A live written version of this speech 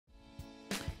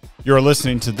You're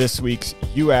listening to this week's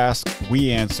You Ask,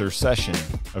 We Answer session,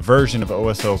 a version of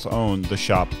OSL's own The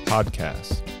Shop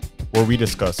podcast, where we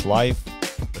discuss life,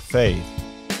 the faith,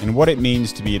 and what it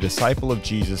means to be a disciple of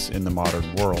Jesus in the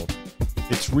modern world.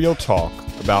 It's real talk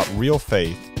about real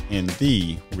faith in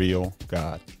the real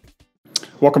God.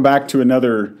 Welcome back to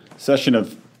another session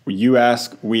of You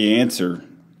Ask, We Answer.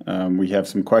 We have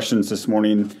some questions this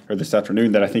morning or this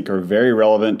afternoon that I think are very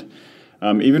relevant,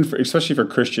 especially for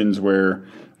Christians where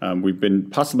we've been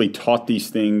possibly taught these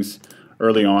things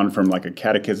early on from like a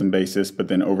catechism basis, but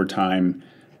then over time,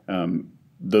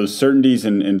 those certainties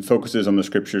and focuses on the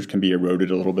scriptures can be eroded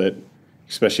a little bit,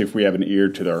 especially if we have an ear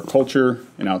to our culture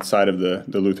and outside of the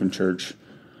Lutheran Church.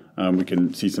 We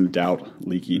can see some doubt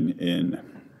leaking in.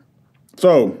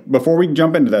 So before we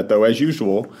jump into that, though, as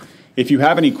usual, if you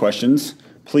have any questions,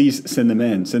 please send them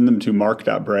in. Send them to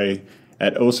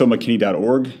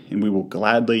mark.bray@oslmckinney.org, and we will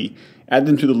gladly add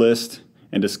them to the list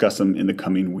and discuss them in the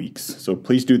coming weeks. So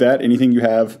please do that. Anything you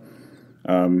have,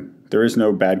 there is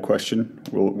no bad question.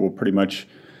 We'll pretty much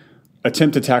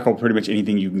attempt to tackle pretty much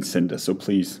anything you can send us. So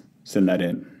please send that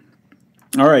in.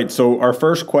 All right. So our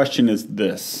first question is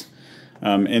this.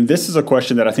 And this is a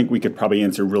question that I think we could probably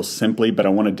answer real simply, but I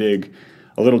want to dig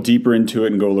a little deeper into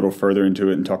it and go a little further into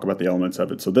it and talk about the elements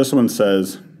of it. So this one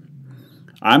says,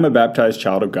 I'm a baptized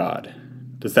child of God.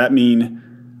 Does that mean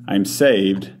I'm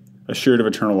saved, assured of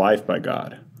eternal life by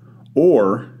God?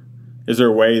 Or is there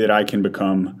a way that I can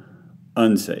become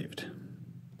unsaved?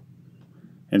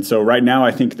 And so right now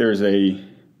I think there's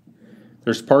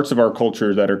parts of our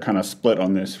culture that are kind of split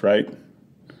on this, right?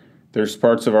 There's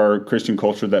parts of our Christian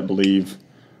culture that believe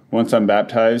once I'm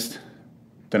baptized,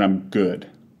 then I'm good,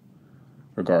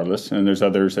 regardless. And there's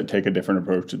others that take a different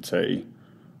approach and say,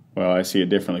 well, I see it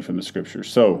differently from the scriptures.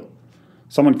 So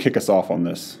someone kick us off on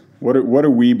this. What do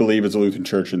we believe as a Lutheran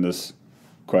Church in this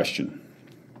question?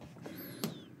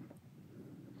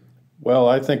 Well,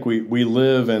 I think we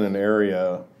live in an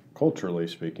area, culturally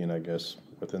speaking, I guess,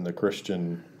 within the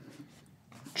Christian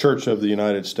Church of the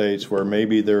United States where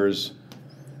maybe there's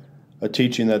a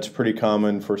teaching that's pretty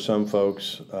common for some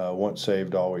folks, once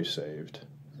saved, always saved.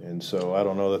 And so I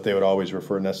don't know that they would always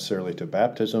refer necessarily to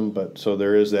baptism, but so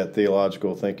there is that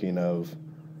theological thinking of,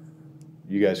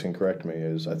 you guys can correct me,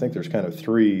 is I think there's kind of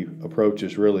three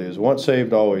approaches really, is once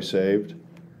saved, always saved,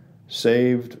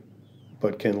 saved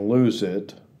but can lose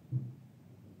it.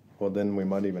 Well, then we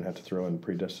might even have to throw in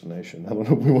predestination. I don't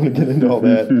know if we want to get into all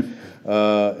that.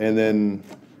 And then,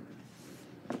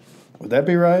 would that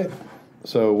be right?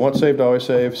 So once saved, always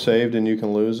saved, saved and you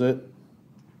can lose it?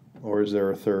 Or is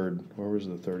there a third? Where was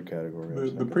the third category?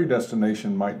 The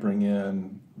predestination might bring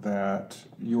in that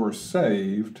you are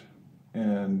saved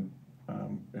and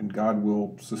God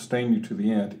will sustain you to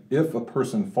the end. If a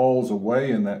person falls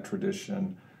away in that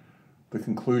tradition, the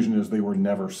conclusion is they were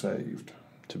never saved.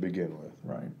 To begin with.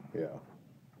 Right. Yeah.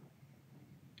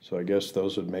 So I guess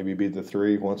those would maybe be the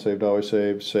three: once saved, always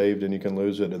saved, saved and you can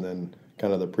lose it, and then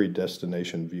kind of the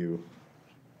predestination view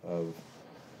of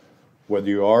whether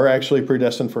you are actually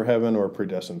predestined for heaven or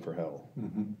predestined for hell.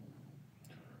 Mm-hmm.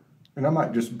 And I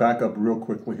might just back up real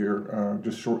quickly here,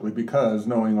 just shortly, because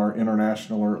knowing our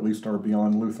international or at least our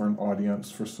Beyond Lutheran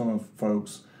audience, for some of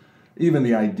folks, even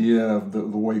the idea of the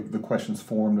way the question's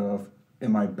formed of,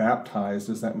 am I baptized?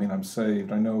 Does that mean I'm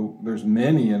saved? I know there's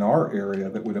many in our area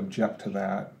that would object to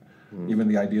that, even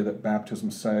the idea that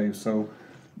baptism saves. So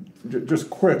just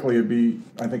quickly, it'd be,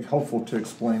 I think, helpful to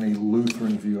explain a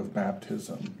Lutheran view of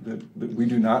baptism, that we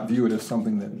do not view it as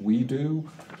something that we do,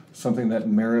 something that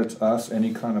merits us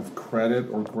any kind of credit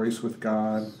or grace with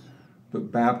God, but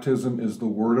baptism is the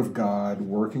Word of God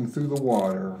working through the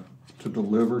water to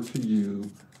deliver to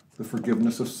you the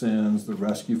forgiveness of sins, the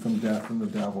rescue from death and the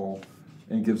devil,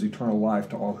 and gives eternal life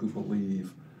to all who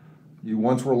believe. You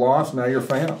once were lost, now you're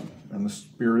found, and the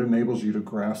Spirit enables you to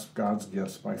grasp God's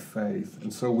gifts by faith.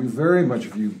 And so we very much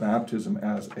view baptism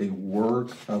as a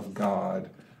work of God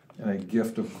and a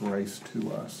gift of grace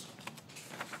to us.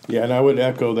 Yeah, and I would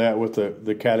echo that with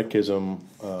the catechism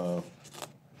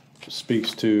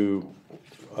speaks to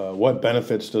what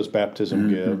benefits does baptism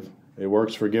give. It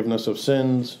works forgiveness of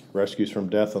sins, rescues from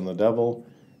death and the devil,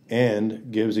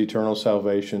 and gives eternal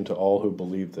salvation to all who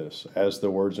believe this, as the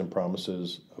words and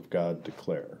promises of God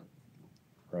declare.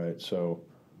 Right? So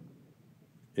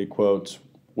it quotes,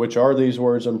 which are these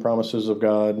words and promises of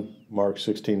God? Mark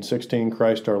 16:16,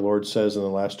 Christ our Lord says in the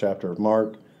last chapter of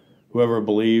Mark, whoever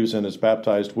believes and is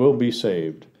baptized will be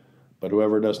saved, but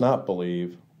whoever does not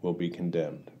believe will be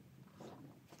condemned.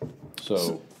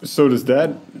 So does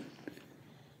that,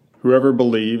 whoever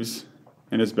believes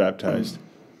and is baptized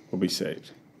will be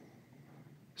saved.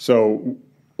 So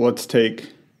let's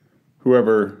take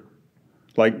whoever,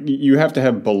 like, you have to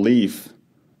have belief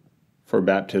for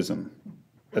baptism.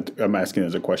 I'm asking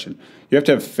as a question. You have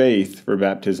to have faith for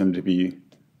baptism to be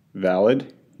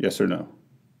valid, yes or no?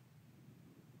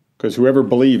 Because whoever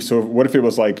believes, so what if it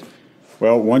was like,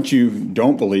 well, once you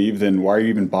don't believe, then why are you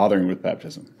even bothering with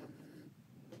baptism?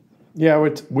 Yeah,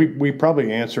 we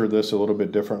probably answer this a little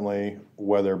bit differently,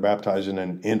 whether baptizing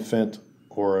an infant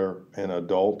or an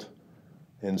adult.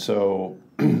 And so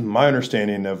my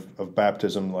understanding of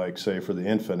baptism, like say for the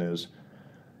infant, is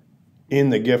in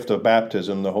the gift of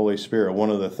baptism, the Holy Spirit, one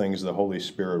of the things the Holy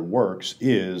Spirit works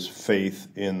is faith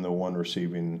in the one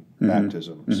receiving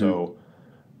baptism. Mm-hmm. So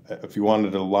if you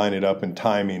wanted to line it up in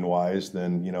timing wise,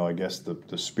 then, I guess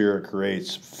the Spirit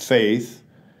creates faith,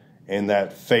 and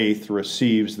that faith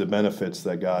receives the benefits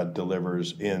that God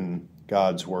delivers in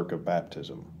God's work of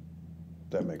baptism.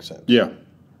 That makes sense. Yeah.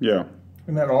 Yeah.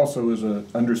 And that also is an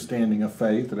understanding of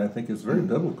faith that I think is very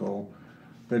biblical,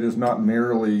 that is not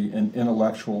merely an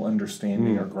intellectual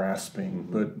understanding or grasping,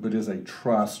 but is a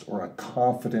trust or a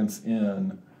confidence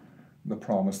in the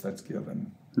promise that's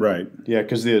given. Right. Yeah,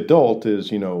 because the adult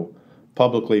is,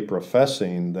 publicly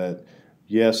professing that,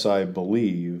 yes, I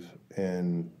believe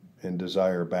and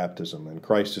desire baptism, and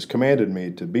Christ has commanded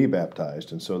me to be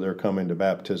baptized, and so they're coming to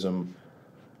baptism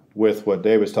with what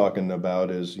David's talking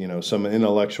about is, some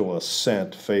intellectual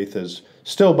assent. Faith is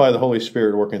still by the Holy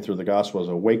Spirit working through the Gospels,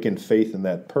 awakened faith in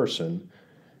that person,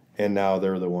 and now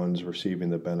they're the ones receiving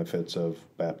the benefits of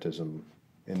baptism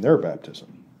in their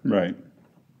baptism. Right.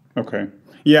 Okay.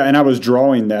 Yeah, and I was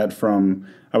drawing that from,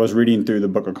 I was reading through the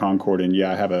Book of Concord, and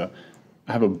I have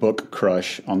a book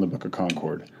crush on the Book of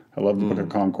Concord. I love the Book of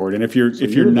Concord, and if you're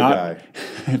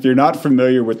not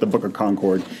familiar with the Book of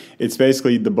Concord, it's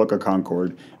basically the Book of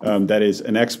Concord. That is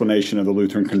an explanation of the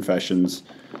Lutheran Confessions,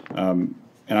 and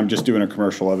I'm just doing a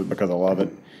commercial of it because I love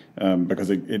it, because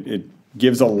it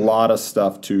gives a lot of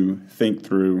stuff to think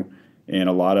through and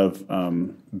a lot of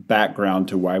background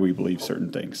to why we believe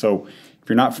certain things. So if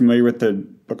you're not familiar with the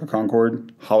Book of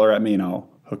Concord, holler at me and I'll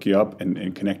hook you up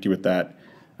and connect you with that.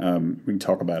 We can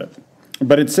talk about it.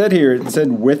 But it said,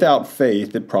 without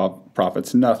faith it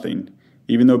profits nothing,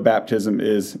 even though baptism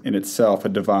is in itself a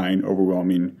divine,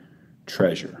 overwhelming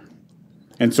treasure.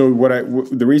 And so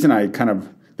the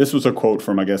reason this was a quote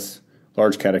from, I guess,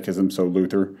 Large Catechism, so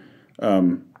Luther.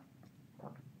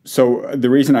 So the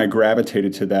reason I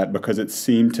gravitated to that, because it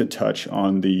seemed to touch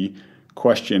on the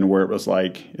question where it was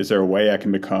like, is there a way I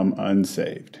can become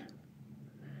unsaved?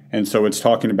 And so it's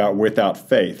talking about without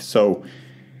faith. So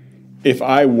if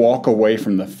I walk away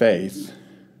from the faith,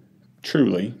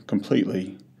 truly,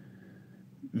 completely,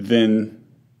 then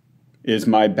is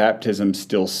my baptism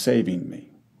still saving me?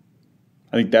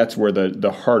 I think that's where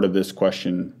the heart of this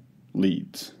question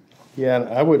leads. Yeah,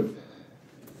 and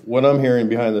what I'm hearing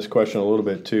behind this question a little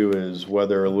bit too is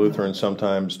whether Lutherans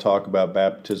sometimes talk about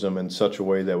baptism in such a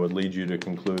way that would lead you to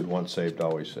conclude once saved,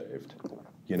 always saved.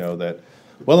 That,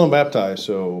 well, I'm baptized,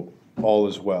 so all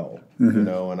is well, and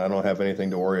I don't have anything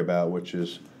to worry about, which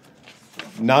is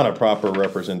not a proper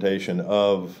representation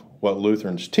of what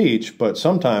Lutherans teach, but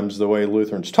sometimes the way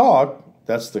Lutherans talk,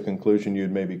 that's the conclusion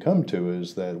you'd maybe come to,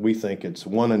 is that we think it's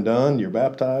one and done, you're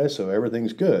baptized, so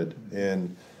everything's good.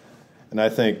 And I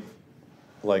think,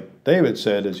 like David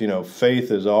said, is,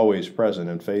 faith is always present,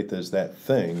 and faith is that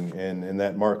thing. And in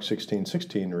that Mark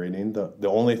 16:16 reading, the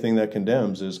only thing that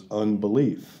condemns is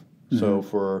unbelief. So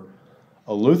for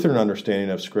a Lutheran understanding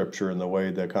of Scripture and the way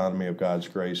the economy of God's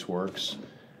grace works,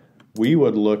 we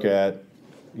would look at,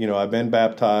 I've been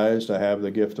baptized, I have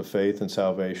the gift of faith and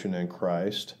salvation in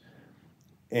Christ,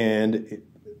 and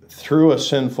through a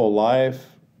sinful life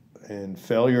and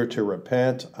failure to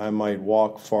repent, I might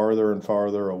walk farther and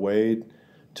farther away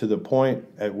to the point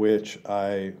at which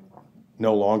I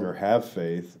no longer have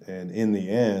faith, and in the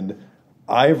end,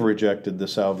 I've rejected the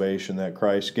salvation that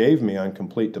Christ gave me on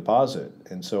complete deposit,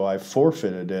 and so I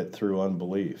forfeited it through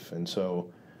unbelief. And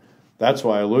so that's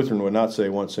why a Lutheran would not say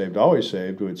once saved, always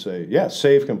saved. We would say, yes,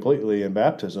 saved completely in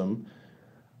baptism,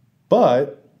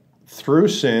 but through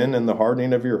sin and the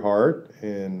hardening of your heart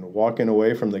and walking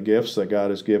away from the gifts that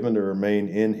God has given to remain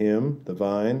in Him, the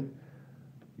vine,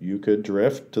 you could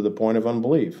drift to the point of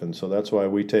unbelief. And so that's why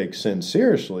we take sin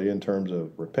seriously in terms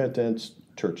of repentance,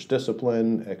 church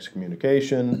discipline,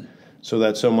 excommunication, so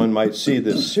that someone might see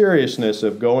the seriousness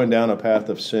of going down a path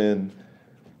of sin,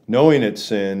 knowing it's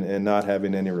sin, and not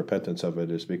having any repentance of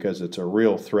it, is because it's a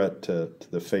real threat to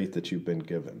the faith that you've been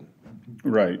given.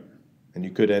 Right. And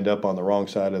you could end up on the wrong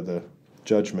side of the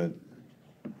judgment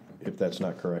if that's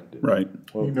not corrected. Right.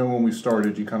 Well, when we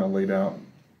started, you kind of laid out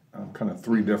kind of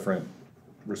three different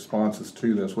responses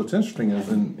to this. What's interesting is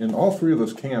in all three of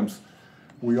those camps,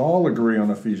 We all agree on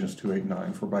Ephesians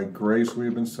 2:8-9, for by grace we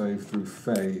have been saved through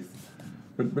faith.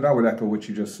 But I would echo what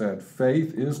you just said.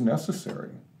 Faith is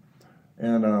necessary.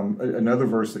 And another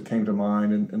verse that came to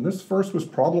mind, and this verse was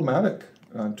problematic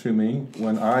to me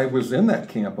when I was in that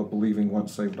camp of believing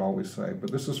once saved, always saved.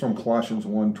 But this is from Colossians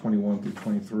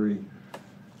 1:21-23. It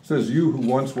says, you who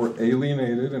once were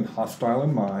alienated and hostile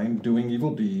in mind, doing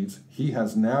evil deeds, he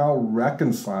has now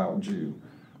reconciled you.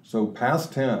 So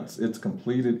past tense, it's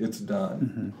completed, it's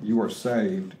done. Mm-hmm. You are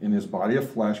saved in his body of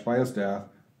flesh by his death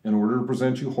in order to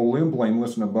present you holy and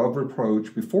blameless and above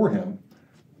reproach before him.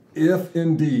 If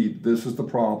indeed, this is the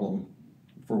problem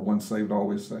for once saved,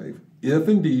 always saved. If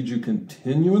indeed you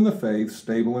continue in the faith,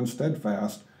 stable and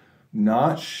steadfast,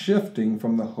 not shifting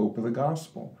from the hope of the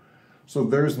gospel. So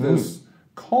there's this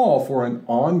call for an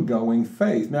ongoing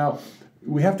faith. Now,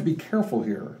 we have to be careful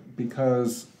here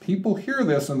because people hear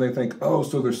this and they think, oh,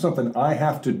 so there's something I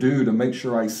have to do to make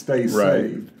sure I stay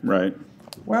saved. Right.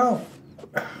 Well,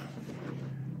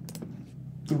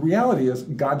 the reality is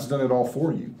God's done it all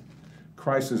for you.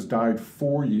 Christ has died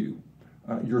for you.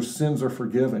 Your sins are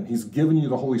forgiven. He's given you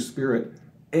the Holy Spirit,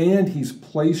 and he's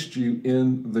placed you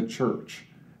in the church.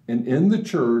 And in the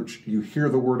church, you hear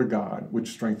the word of God, which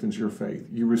strengthens your faith.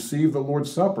 You receive the Lord's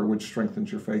Supper, which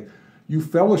strengthens your faith. You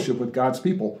fellowship with God's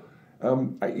people.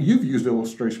 You've used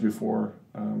illustration before,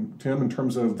 Tim, in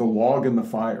terms of the log and the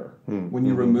fire. When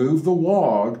you remove the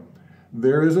log,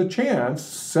 there is a chance,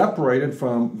 separated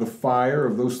from the fire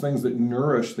of those things that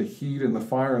nourish the heat and the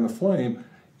fire and the flame,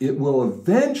 it will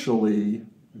eventually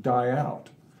die out.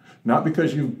 Not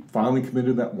because you finally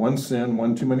committed that one sin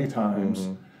one too many times,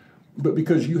 but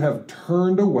because you have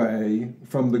turned away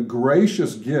from the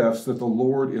gracious gifts that the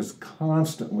Lord is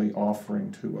constantly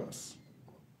offering to us.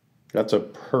 That's a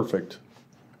perfect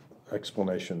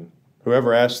explanation.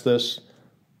 Whoever asked this,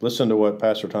 listen to what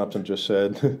Pastor Thompson just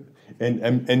said.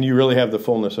 And you really have the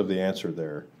fullness of the answer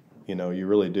there. You know, you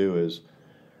really do. Is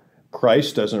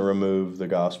Christ doesn't remove the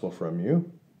gospel from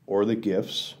you or the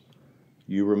gifts.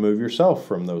 You remove yourself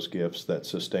from those gifts that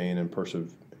sustain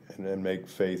and make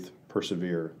faith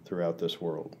persevere throughout this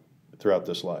world, throughout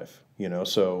this life. You know,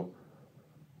 so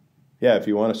yeah, if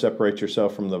you want to separate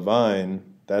yourself from the vine,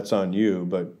 that's on you.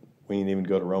 But we can even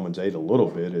go to Romans 8 a little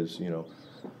bit. Is, you know,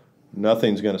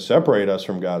 nothing's going to separate us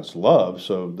from God's love.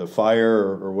 So the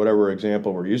fire or whatever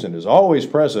example we're using is always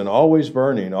present, always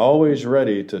burning, always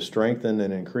ready to strengthen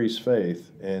and increase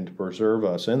faith and to preserve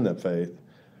us in that faith.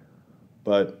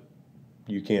 But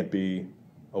you can't be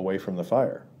away from the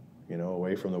fire, you know,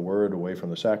 away from the word, away from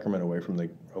the sacrament,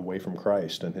 away from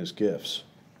Christ and his gifts,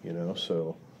 you know,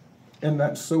 so. And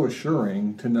that's so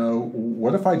assuring to know,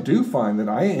 what if I do find that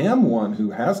I am one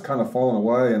who has kind of fallen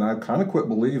away and I've kind of quit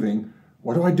believing?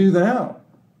 What do I do now?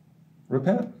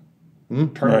 Repent.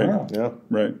 Turn around. Yeah.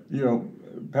 Right. You know,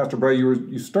 Pastor Bray,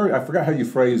 you started, I forgot how you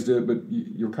phrased it, but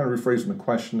you were kind of rephrasing the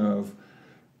question of,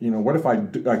 you know, what if I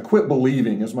quit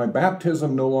believing? Is my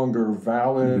baptism no longer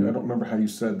valid? I don't remember how you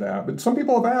said that. But some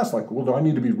people have asked, like, well, do I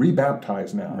need to be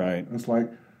rebaptized now? Right. And it's like,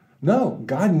 no,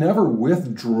 God never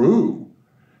withdrew.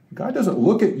 God doesn't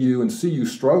look at you and see you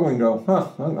struggling and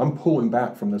go, I'm pulling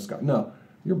back from this guy. No.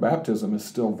 Your baptism is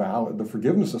still valid. The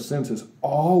forgiveness of sins has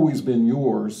always been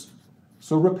yours.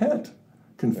 So repent.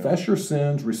 Confess your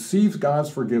sins, receive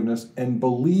God's forgiveness, and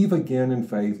believe again in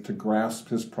faith to grasp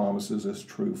his promises as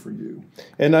true for you.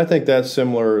 And I think that's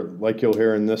similar, like you'll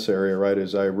hear in this area, right,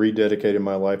 as I rededicated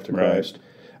my life to Christ.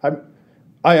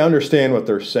 I understand what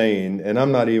they're saying, and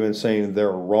I'm not even saying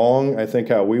they're wrong. I think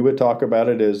how we would talk about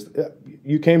it is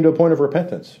you came to a point of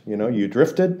repentance. You know, you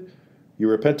drifted, you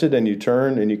repented, and you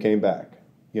turned, and you came back.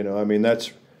 You know, I mean,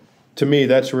 to me,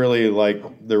 that's really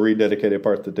like the rededicated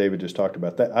part that David just talked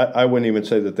about. That I wouldn't even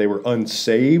say that they were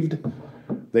unsaved.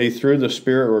 They, through the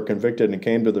Spirit, were convicted and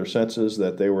came to their senses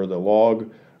that they were the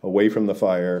log away from the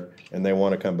fire, and they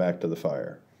want to come back to the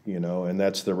fire. You know, and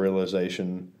that's the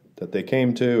realization that they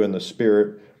came to, and the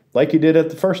Spirit, like he did at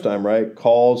the first time, right,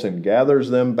 calls and gathers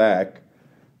them back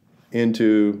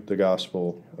into the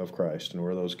gospel of Christ and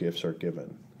where those gifts are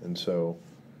given. And so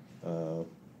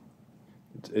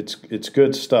it's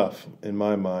good stuff in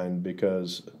my mind,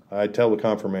 because I tell the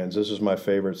confirmands, this is my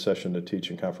favorite session to teach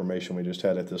in confirmation. We just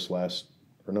had it this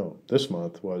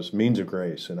month was means of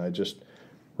grace. And I just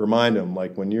remind them,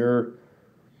 like, when you're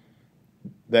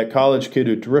that college kid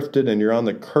who drifted and you're on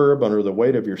the curb under the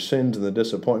weight of your sins and the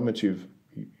disappointments you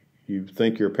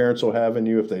think your parents will have in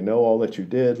you if they know all that you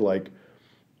did, like,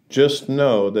 just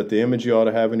know that the image you ought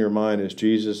to have in your mind is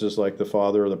Jesus is like the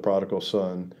father of the prodigal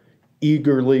son,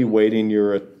 eagerly waiting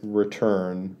your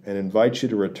return and invites you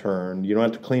to return. You don't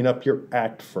have to clean up your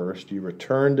act first. You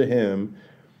return to him,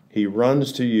 He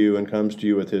runs to you and comes to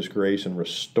you with his grace and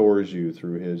restores you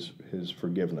through his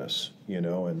forgiveness,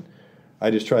 and I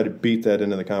just try to beat that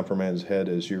into the confirmand's head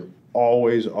as you're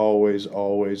always, always,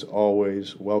 always,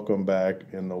 always welcome back,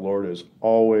 and the Lord is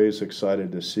always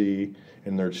excited to see,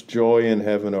 and there's joy in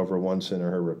heaven over one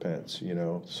sinner who repents,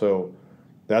 So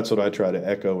that's what I try to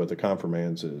echo with the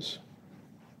confirmands is,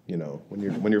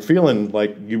 when you're feeling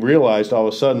like you realized all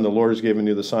of a sudden the Lord has given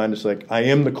you the sign, it's like, I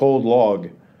am the cold log.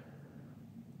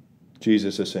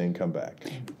 Jesus is saying, come back.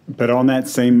 But on that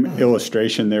same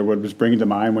illustration there, what was bringing to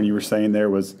mind when you were saying there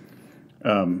was,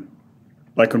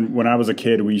 like when I was a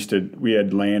kid, we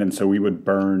had land, and so we would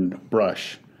burn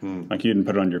brush. Like you didn't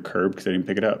put it on your curb because they didn't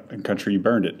pick it up. In country, you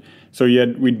burned it. So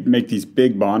we'd make these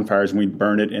big bonfires, and we'd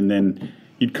burn it, and then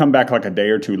you'd come back like a day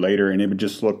or two later, and it would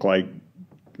just look like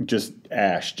just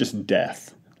ash, just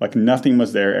death. Like nothing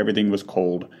was there. Everything was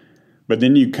cold. But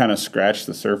then you kind of scratch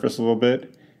the surface a little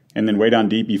bit, and then way down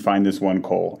deep, you find this one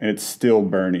coal, and it's still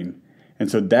burning.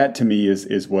 And so that to me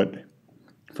is what,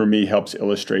 for me, helps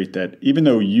illustrate that even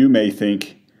though you may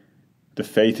think the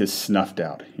faith is snuffed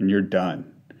out and you're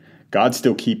done, God's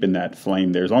still keeping that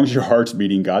flame there. As long as your heart's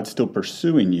beating, God's still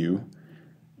pursuing you.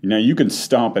 Now, you can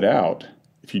stomp it out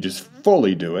if you just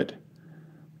fully do it,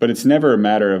 but it's never a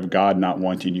matter of God not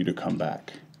wanting you to come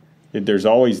back. There's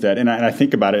always that. And I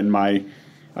think about it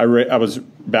I was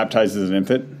baptized as an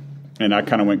infant, and I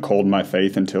kind of went cold in my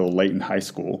faith until late in high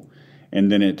school,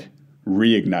 and then it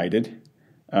reignited.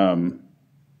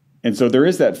 And so there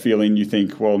is that feeling you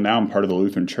think, well, now I'm part of the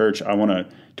Lutheran Church.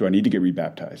 Do I need to get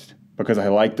rebaptized? Because I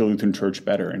like the Lutheran Church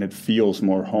better, and it feels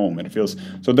more home. And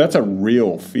so that's a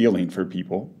real feeling for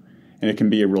people, and it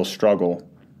can be a real struggle.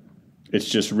 It's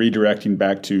just redirecting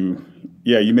back to,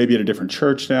 you may be at a different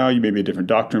church now, you may be a different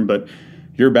doctrine, but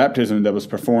your baptism that was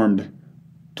performed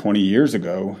 20 years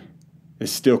ago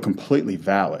is still completely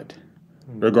valid,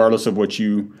 regardless of what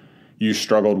you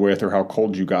struggled with or how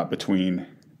cold you got between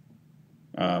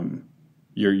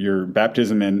your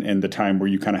baptism and the time where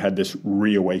you kind of had this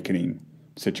reawakening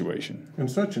situation. And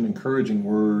such an encouraging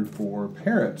word for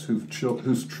parents whose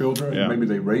children, maybe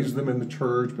they raised them in the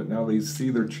church, but now they see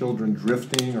their children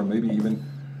drifting or maybe even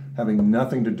having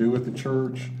nothing to do with the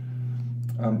church.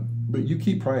 But you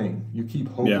keep praying, you keep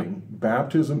hoping. Yeah.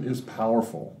 Baptism is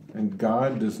powerful, and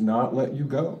God does not let you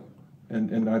go.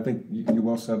 And I think you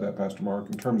well said that, Pastor Mark,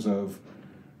 in terms of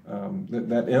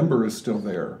that ember is still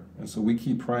there. And so we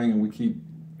keep praying and we keep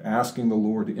asking the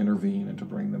Lord to intervene and to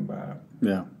bring them back.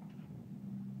 Yeah.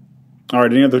 All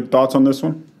right, any other thoughts on this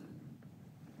one?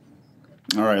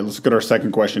 All right, let's look at our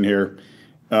second question here.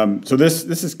 So this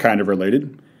is kind of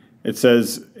related. It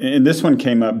says, and this one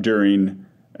came up during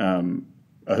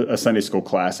a Sunday school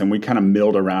class, and we kind of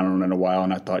milled around on it in a while,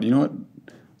 and I thought, you know what,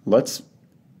 let's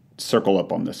circle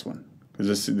up on this one,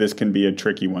 because this can be a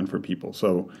tricky one for people.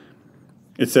 So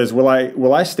it says, will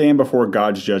I stand before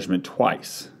God's judgment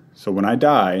twice? So when I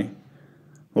die,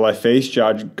 will I face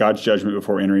God's judgment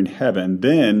before entering heaven?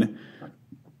 Then,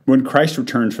 when Christ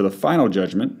returns for the final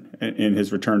judgment in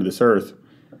his return to this earth,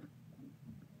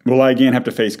 will I again have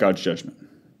to face God's judgment?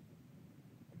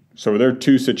 So there are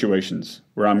two situations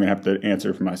where I'm going to have to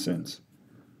answer for my sins.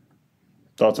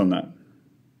 Thoughts on that?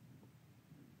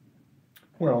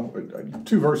 Well,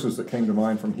 two verses that came to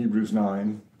mind from Hebrews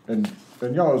 9. And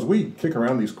y'all, as we kick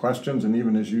around these questions, and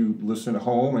even as you listen at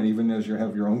home, and even as you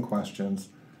have your own questions,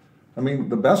 I mean,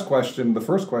 the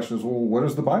first question is, well, what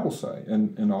does the Bible say?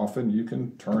 And often you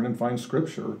can turn and find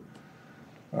Scripture.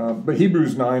 But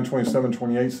Hebrews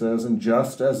 9:27-28 says, and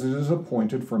just as it is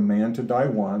appointed for man to die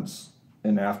once,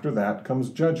 and after that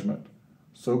comes judgment,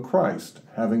 so Christ,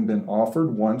 having been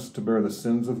offered once to bear the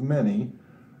sins of many,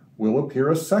 will appear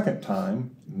a second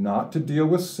time, not to deal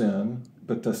with sin,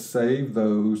 but to save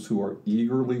those who are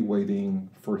eagerly waiting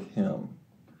for him.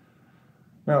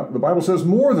 Now, the Bible says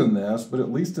more than this, but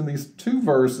at least in these two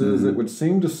verses, it would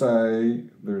seem to say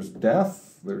there's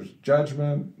death, there's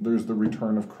judgment, there's the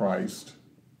return of Christ,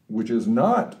 which is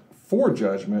not for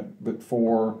judgment, but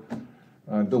for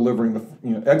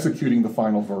executing the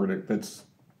final verdict that's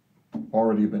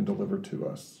already been delivered to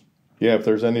us. Yeah, if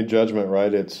there's any judgment,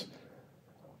 right, it's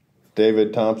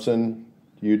David Thompson,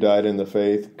 you died in the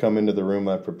faith, come into the room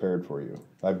I've prepared for you.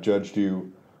 I've judged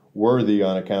you worthy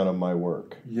on account of my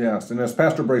work. Yes, and as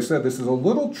Pastor Bray said, this is a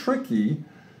little tricky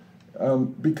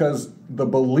because the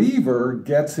believer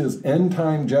gets his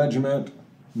end-time judgment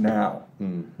now.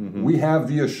 Mm-hmm. We have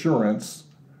the assurance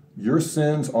your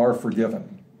sins are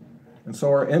forgiven. And so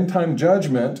our end-time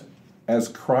judgment, as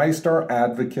Christ our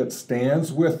advocate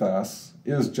stands with us,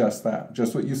 is just that,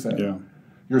 just what you said. Yeah.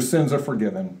 Your sins are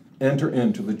forgiven. Enter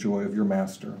into the joy of your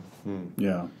master.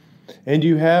 Yeah. And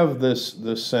you have this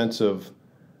sense of,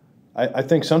 I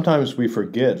think sometimes we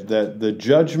forget that the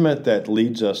judgment that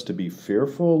leads us to be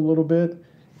fearful a little bit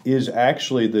is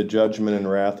actually the judgment and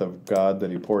wrath of God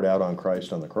that he poured out on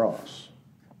Christ on the cross,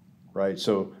 right?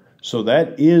 So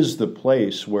that is the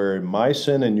place where my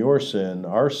sin and your sin,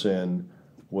 our sin,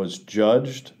 was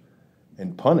judged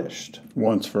and punished.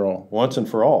 Once for all. Once and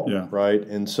for all, yeah. Right?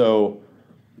 And so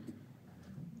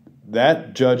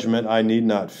that judgment I need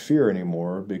not fear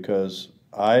anymore, because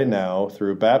I now,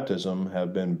 through baptism,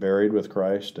 have been buried with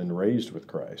Christ and raised with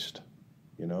Christ.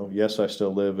 Yes, I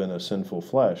still live in a sinful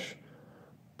flesh,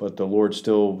 but the Lord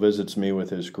still visits me with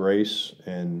his grace,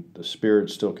 and the Spirit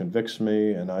still convicts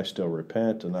me, and I still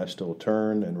repent, and I still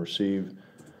turn and receive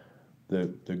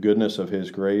the goodness of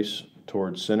his grace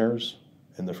towards sinners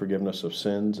and the forgiveness of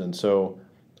sins. And so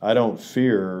I don't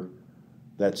fear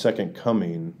that second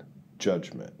coming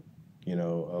judgment,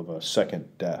 of a second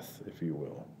death, if you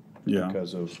will. Yeah.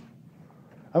 Because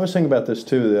I was thinking about this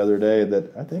too the other day,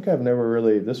 that I think I've never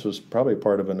really, this was probably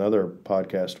part of another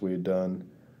podcast we had done,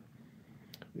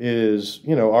 is,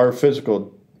 our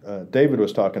physical, David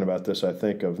was talking about this, I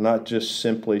think, of not just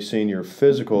simply seeing your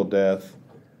physical death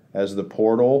as the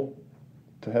portal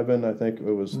to heaven. I think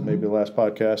it was maybe the last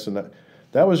podcast. And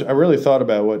that was, I really thought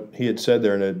about what he had said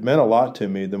there, and it meant a lot to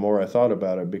me the more I thought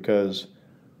about it, because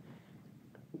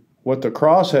what the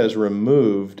cross has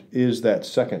removed is that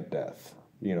second death,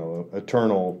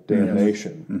 eternal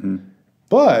damnation. Mm-hmm.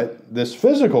 But this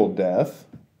physical death,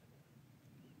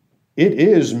 it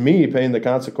is me paying the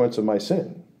consequence of my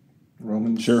sin.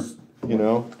 Romans Sure.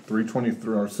 3:23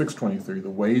 or 6:23. The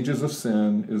wages of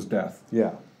sin is death.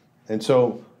 Yeah. And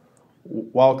so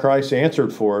while Christ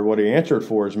answered for it, what he answered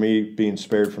for is me being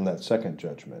spared from that second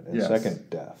judgment and second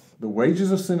death. The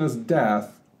wages of sin is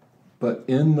death, but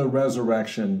in the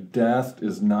resurrection, death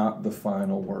is not the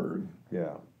final word.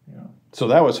 Yeah. Yeah. So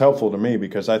that was helpful to me,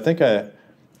 because I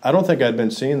don't think I'd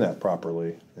been seeing that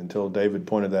properly until David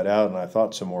pointed that out, and I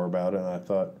thought some more about it, and I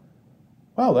thought,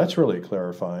 wow, that's really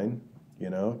clarifying,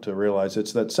 to realize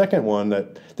it's that second one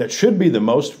that should be the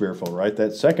most fearful, right?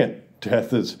 That second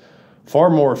death is far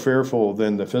more fearful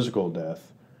than the physical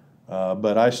death,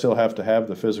 but I still have to have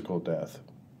the physical death.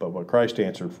 But what Christ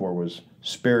answered for was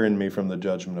sparing me from the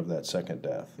judgment of that second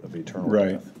death, of eternal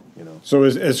death. So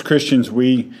as Christians,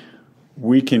 we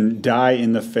can die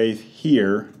in the faith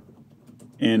here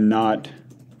and not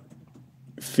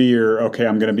fear, okay,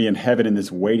 I'm going to be in heaven in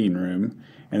this waiting room,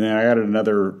 and then I got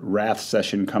another wrath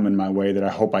session coming my way that I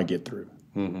hope I get through.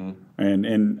 Mm-hmm.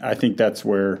 And I think that's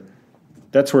where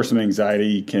some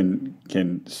anxiety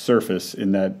can surface,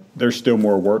 in that there's still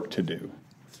more work to do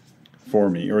for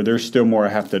me, or there's still more I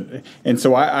have to. And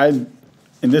so I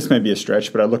and this may be a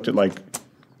stretch, but I looked at like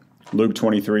Luke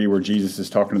 23, where Jesus is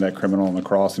talking to that criminal on the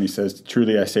cross, and he says,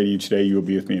 "Truly I say to you, today you will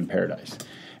be with me in paradise."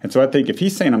 And so I think if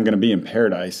he's saying I'm going to be in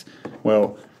paradise,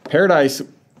 well, paradise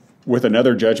with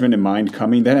another judgment in mind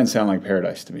coming, that doesn't sound like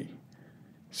paradise to me.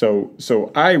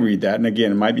 So I read that, and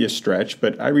again, it might be a stretch,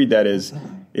 but I read that as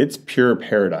it's pure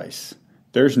paradise.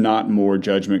 There's not more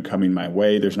judgment coming my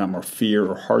way. There's not more fear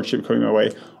or hardship coming my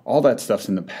way. All that stuff's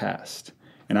in the past,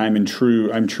 and I'm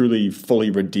truly fully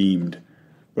redeemed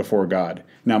before God.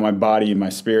 Now, my body and my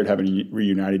spirit haven't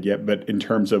reunited yet, but in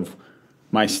terms of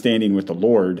my standing with the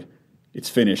Lord, it's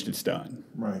finished. It's done.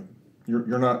 Right.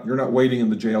 You're not waiting in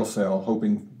the jail cell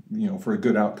hoping for a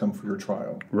good outcome for your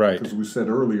trial. Right. Because we said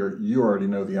earlier, you already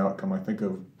know the outcome. I think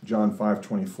of John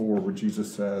 5:24, where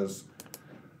Jesus says,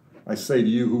 "I say to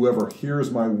you, whoever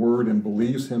hears my word and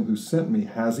believes him who sent me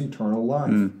has eternal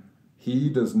life. He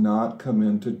does not come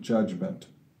into judgment,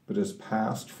 but is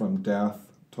passed from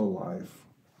death to life."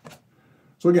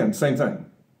 So again, same thing,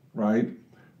 right?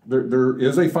 There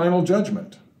is a final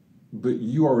judgment, but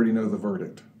you already know the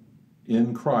verdict.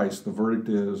 In Christ, the verdict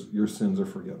is your sins are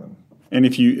forgiven. And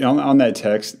if you, on that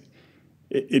text,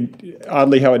 it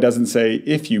oddly how it doesn't say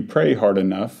if you pray hard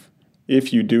enough,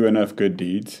 if you do enough good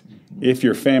deeds, if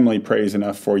your family prays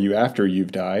enough for you after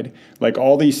you've died, like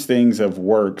all these things of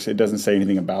works, it doesn't say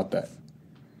anything about that.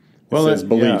 It says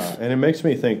belief. Yeah, and it makes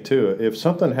me think too, if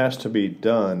something has to be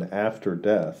done after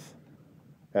death,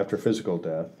 after physical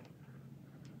death,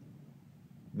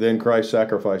 then Christ's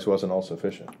sacrifice wasn't all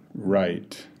sufficient.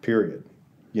 Right. Period.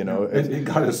 It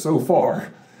got us so far.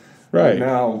 Right.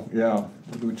 Now, yeah,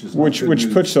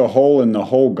 which puts a hole in the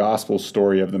whole gospel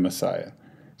story of the Messiah.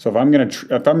 So if I'm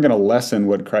gonna lessen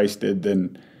what Christ did,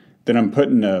 then I'm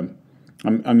putting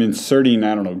I'm inserting,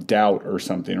 I don't know, doubt or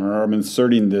something, or I'm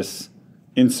inserting this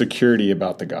insecurity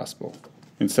about the gospel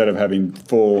instead of having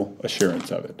full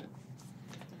assurance of it.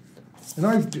 And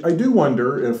I do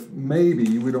wonder if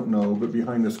maybe, we don't know, but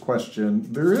behind this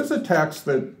question, there is a text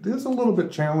that is a little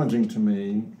bit challenging to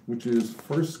me, which is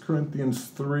 1 Corinthians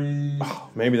 3.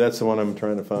 Maybe that's the one I'm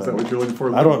trying to find. Is that what you're looking for?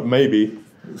 Maybe.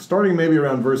 Starting maybe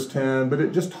around verse 10, but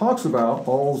it just talks about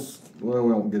Paul's, well,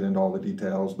 we won't get into all the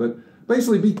details, but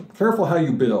basically be careful how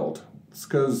you build. It's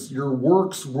because your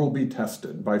works will be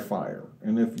tested by fire.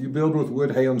 And if you build with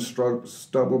wood, hay, and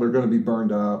stubble, they're going to be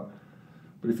burned up.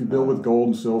 But if you build with gold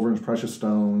and silver and precious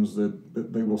stones,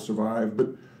 that they will survive. But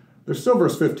there's still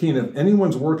verse 15, if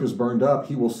anyone's work is burned up,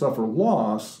 he will suffer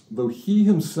loss, though he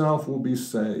himself will be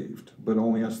saved, but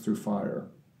only as through fire.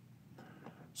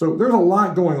 So there's a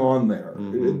lot going on there.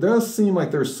 Mm-hmm. It does seem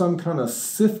like there's some kind of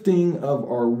sifting of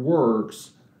our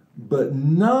works, but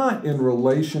not in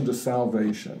relation to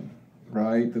salvation,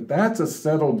 right? That's a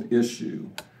settled issue.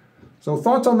 So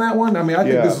thoughts on that one? I mean, I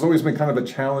think this has always been kind of a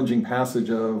challenging passage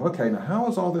of, okay, now how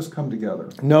has all this come together?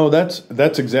 No, that's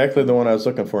exactly the one I was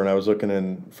looking for, and I was looking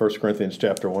in 1 Corinthians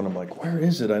chapter 1. I'm like, where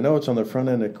is it? I know it's on the front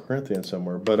end of Corinthians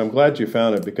somewhere, but I'm glad you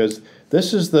found it, because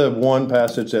this is the one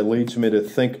passage that leads me to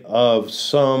think of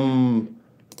some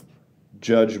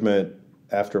judgment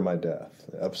after my death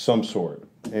of some sort.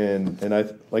 And I,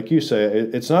 like you say,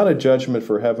 it's not a judgment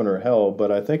for heaven or hell,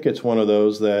 but I think it's one of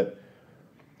those that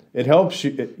it helps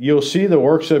you. You'll see the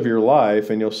works of your life,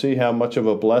 and you'll see how much of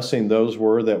a blessing those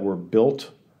were that were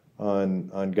built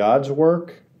on God's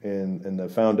work and the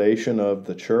foundation of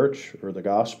the church or the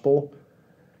gospel.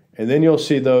 And then you'll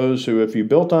see those who, if you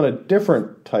built on a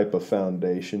different type of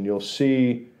foundation, you'll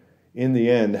see in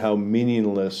the end how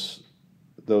meaningless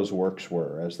those works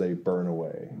were as they burn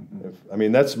away.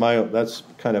 Mm-hmm. That's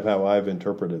kind of how I've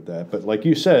interpreted that. But like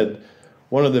you said,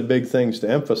 one of the big things to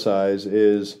emphasize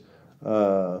is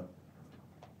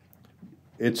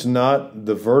it's not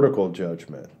the vertical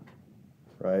judgment,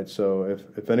 right? So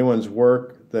if anyone's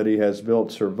work that he has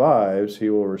built survives, he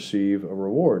will receive a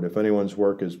reward. If anyone's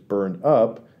work is burned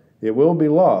up, it will be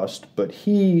lost, but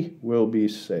he will be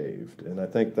saved. And I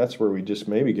think that's where we just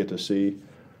maybe get to see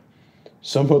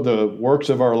some of the works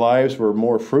of our lives were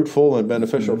more fruitful and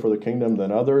beneficial for the kingdom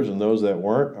than others, and those that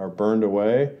weren't are burned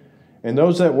away. And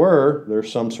those that were,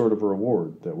 there's some sort of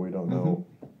reward that we don't know.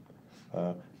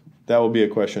 That will be a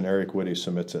question Eric Whitty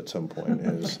submits at some point.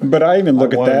 But I even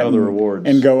look at that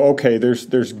and go, okay,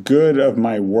 there's good of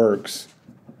my works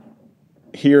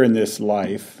here in this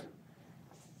life.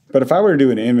 But if I were to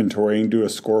do an inventory and do a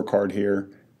scorecard here,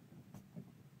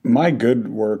 my good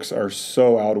works are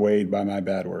so outweighed by my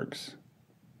bad works.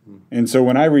 And so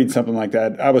when I read something like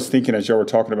that, I was thinking as y'all were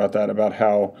talking about that, about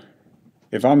how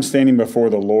if I'm standing before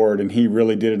the Lord and he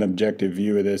really did an objective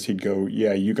view of this, he'd go,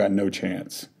 yeah, you got no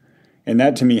chance. And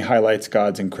that to me highlights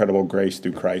God's incredible grace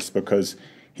through Christ, because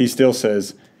he still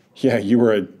says, yeah, you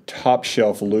were a top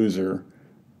shelf loser,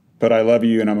 but I love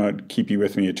you and I'm going to keep you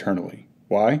with me eternally.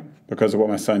 Why? Because of what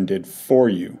my son did for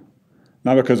you,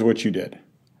 not because of what you did.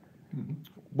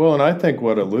 Well, and I think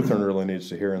what a Lutheran really needs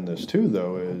to hear in this too,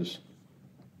 though, is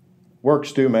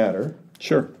works do matter.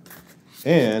 Sure.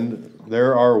 And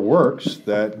there are works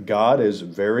that God is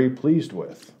very pleased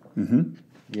with. Mm-hmm.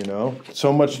 You know,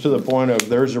 so much to the point of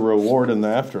there's a reward in the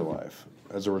afterlife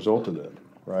as a result of it,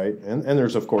 right? And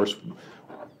there's, of course,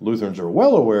 Lutherans are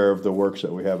well aware of the works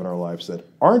that we have in our lives that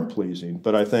aren't pleasing,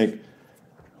 but I think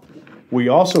we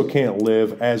also can't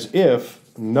live as if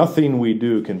nothing we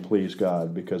do can please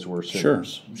God because we're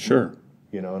sinners. Sure.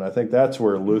 You know, and I think that's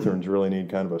where Lutherans really need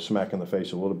kind of a smack in the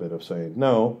face a little bit of saying,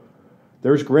 no,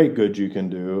 there's great good you can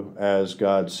do as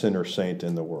God's sinner saint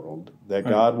in the world that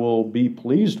God will be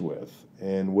pleased with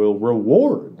and will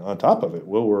reward. On top of it,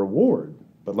 will reward.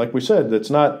 But like we said, it's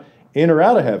not in or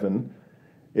out of heaven.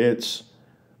 It's,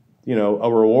 you know,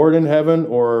 a reward in heaven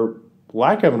or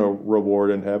lack of a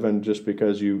reward in heaven just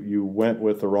because you went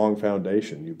with the wrong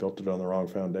foundation. You built it on the wrong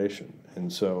foundation.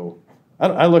 And so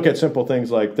I look at simple things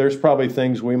like there's probably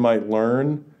things we might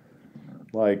learn,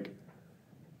 like,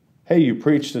 hey, you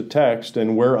preached a text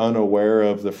and we're unaware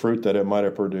of the fruit that it might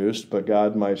have produced, but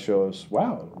God might show us,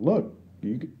 wow,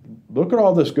 look at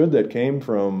all this good that came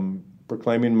from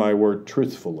proclaiming my word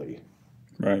truthfully.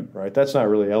 Right. That's not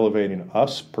really elevating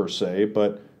us per se,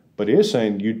 but he is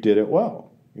saying you did it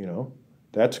well. You know,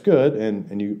 that's good,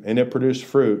 and it produced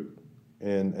fruit,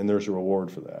 and there's a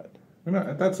reward for that. And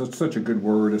that's such a good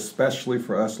word, especially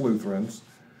for us Lutherans.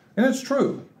 And it's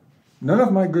true. None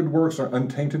of my good works are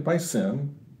untainted by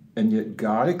sin, and yet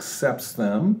God accepts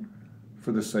them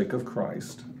for the sake of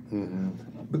Christ. Mm-hmm.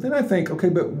 But then I think, okay,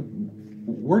 but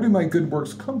where do my good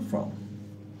works come from?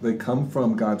 They come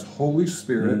from God's Holy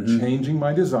Spirit changing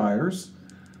my desires.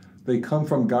 They come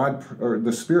from God, or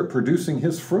the Spirit producing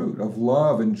His fruit of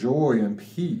love and joy and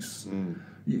peace.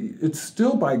 It's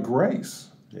still by grace.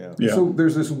 Yeah. So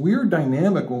there's this weird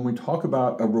dynamic when we talk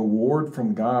about a reward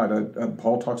from God.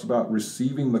 Paul talks about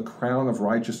receiving the crown of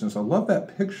righteousness. I love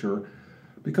that picture,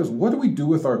 because what do we do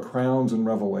with our crowns in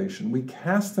Revelation? We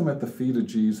cast them at the feet of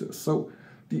Jesus. So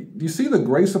do you see the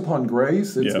grace upon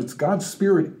grace? It's God's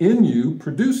Spirit in you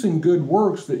producing good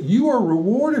works that you are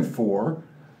rewarded for,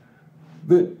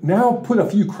 that now put a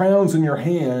few crowns in your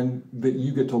hand that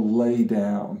you get to lay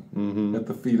down at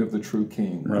the feet of the true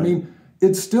King. Right. I mean,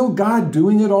 it's still God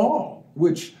doing it all,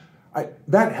 which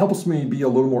that helps me be a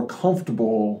little more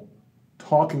comfortable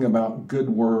talking about good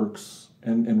works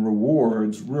and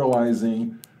rewards,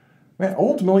 realizing, man,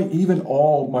 ultimately, even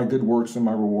all my good works and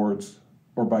my rewards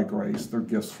are by grace. They're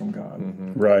gifts from God.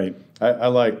 Right.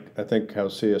 I think how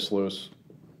C.S. Lewis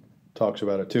talks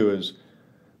about it too is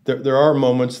there are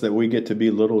moments that we get to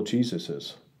be little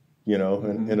Jesuses,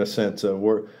 in a sense of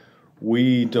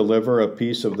we deliver a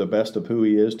piece of the best of who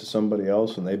He is to somebody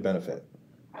else, and they benefit,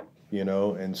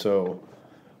 and so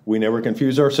we never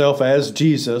confuse ourselves as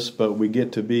Jesus, but we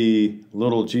get to be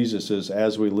little Jesuses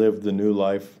as we live the new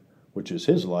life, which is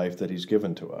His life that He's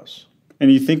given to us.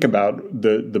 And you think about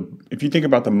if you think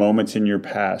about the moments in your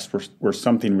past where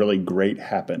something really great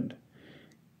happened,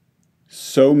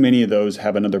 so many of those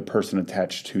have another person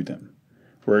attached to them,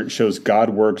 where it shows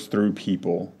God works through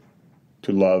people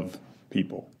to love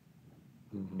people.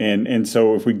 And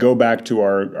so if we go back to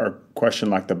our question,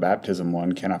 like the baptism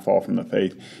one, can I fall from the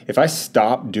faith? If I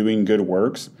stop doing good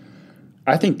works,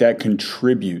 I think that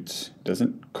contributes,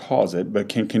 doesn't cause it, but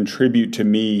can contribute to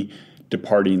me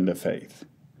departing the faith.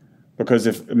 Because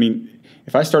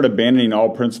if I start abandoning all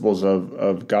principles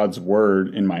of God's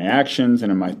word in my actions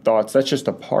and in my thoughts, that's just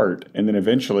a part. And then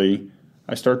eventually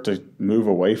I start to move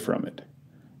away from it.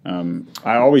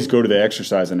 I always go to the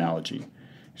exercise analogy.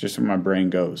 It's just where my brain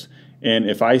goes. And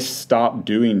if I stop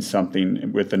doing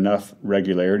something with enough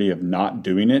regularity of not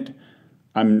doing it,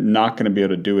 I'm not going to be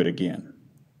able to do it again.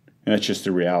 And that's just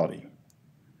the reality.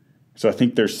 So I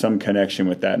think there's some connection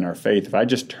with that in our faith. If I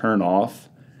just turn off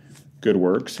good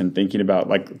works and thinking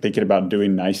about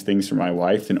doing nice things for my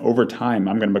wife, then over time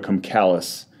I'm going to become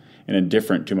callous and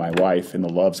indifferent to my wife, and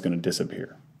the love's going to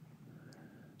disappear.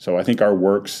 So I think our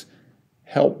works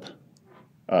help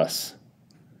us.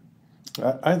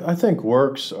 I think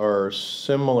works are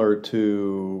similar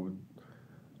to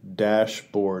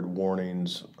dashboard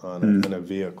warnings in a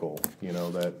vehicle.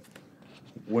 That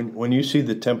when you see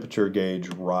the temperature gauge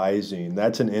rising,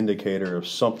 that's an indicator of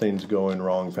something's going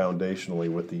wrong foundationally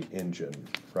with the engine,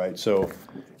 right? So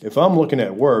if I'm looking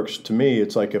at works, to me,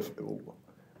 it's like if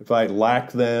I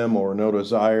lack them or no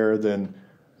desire, then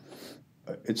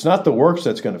it's not the works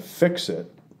that's going to fix it.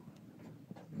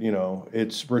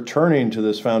 It's returning to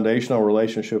this foundational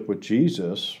relationship with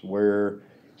Jesus where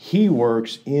He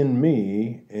works in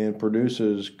me and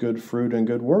produces good fruit and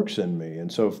good works in me.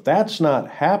 And so if that's not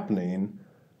happening,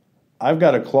 I've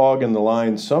got a clog in the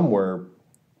line somewhere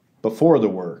before the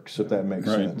works, if that makes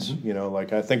sense.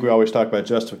 Like I think we always talk about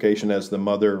justification as the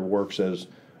mother works as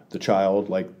the child,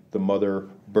 like the mother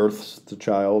births the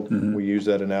child. We use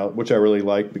that analogy, which I really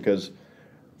like, because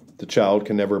the child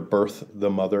can never birth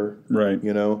the mother, right?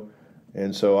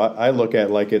 And so I look at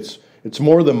like it's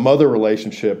more the mother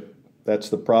relationship that's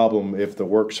the problem if the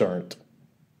works aren't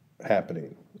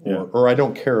happening, or I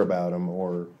don't care about them,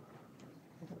 or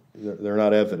they're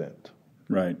not evident,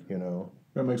 right?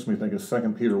 That makes me think of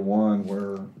 2 Peter 1,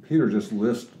 where Peter just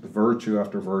lists virtue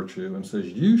after virtue and says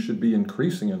you should be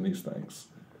increasing in these things.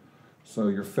 So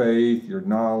your faith, your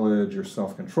knowledge, your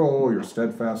self-control, your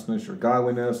steadfastness, your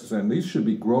godliness, and these should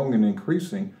be growing and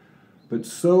increasing. But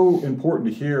so important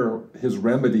to hear his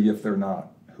remedy if they're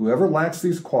not. Whoever lacks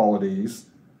these qualities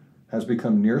has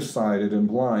become nearsighted and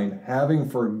blind, having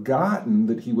forgotten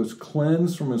that he was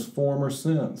cleansed from his former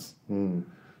sins.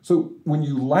 So when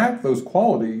you lack those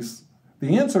qualities,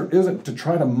 the answer isn't to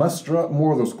try to muster up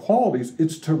more of those qualities.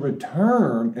 It's to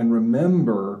return and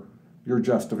remember your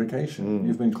justification.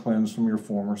 You've been cleansed from your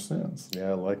former sins. Yeah,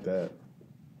 I like that.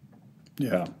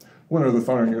 Yeah. One other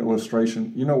thought on your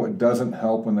illustration, what doesn't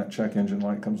help when that check engine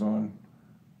light comes on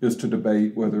is to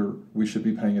debate whether we should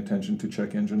be paying attention to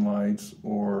check engine lights,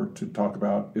 or to talk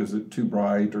about, is it too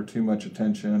bright or too much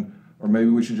attention, or maybe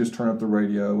we should just turn up the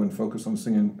radio and focus on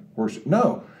singing worship.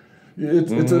 No,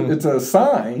 it's a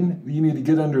sign. You need to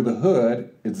get under the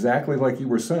hood, exactly like you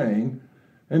were saying,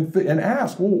 and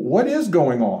ask, well, what is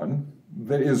going on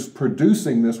that is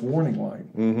producing this warning light?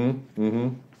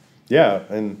 Yeah,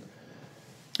 and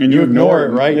you ignore it,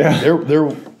 right?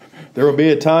 Yeah. There will be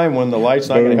a time when the light's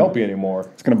not going Boom. to help you anymore.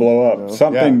 It's going to blow up. Yeah, it's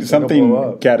Something gonna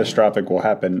blow up. catastrophic will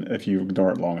happen if you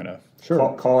ignore it long enough.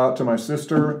 Sure. Call out to my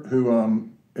sister who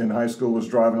in high school was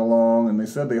driving along, and they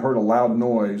said they heard a loud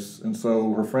noise, and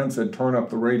so her friend said, "Turn up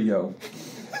the radio."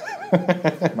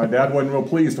 My dad wasn't real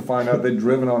pleased to find out they'd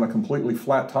driven on a completely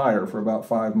flat tire for about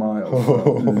 5 miles.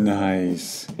 So.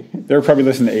 Nice. They were probably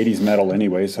listening to 80s metal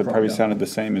anyway, so it probably yeah. sounded the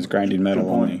same as grinding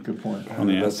metal Good point. on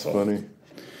the That's asphalt. funny.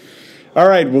 All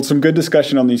right. Well, some good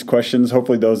discussion on these questions.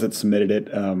 Hopefully, those that submitted it,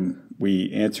 we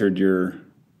answered your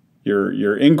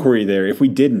inquiry there. If we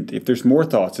didn't, if there's more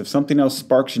thoughts, if something else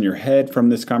sparks in your head from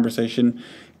this conversation,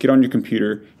 get on your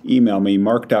computer, email me,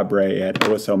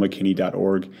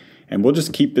 mark.bray@oslmckinney.org, and we'll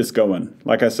just keep this going.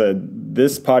 Like I said,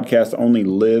 this podcast only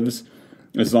lives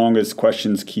as long as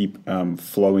questions keep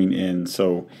flowing in.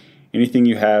 So anything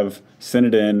you have, send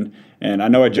it in. And I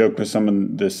know I joked with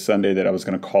someone this Sunday that I was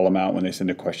going to call them out when they send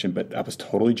a question, but I was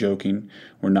totally joking.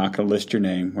 We're not going to list your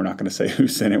name. We're not going to say who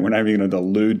sent it. We're not even going to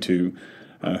allude to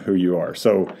who you are.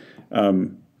 So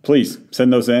please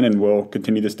send those in, and we'll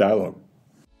continue this dialogue.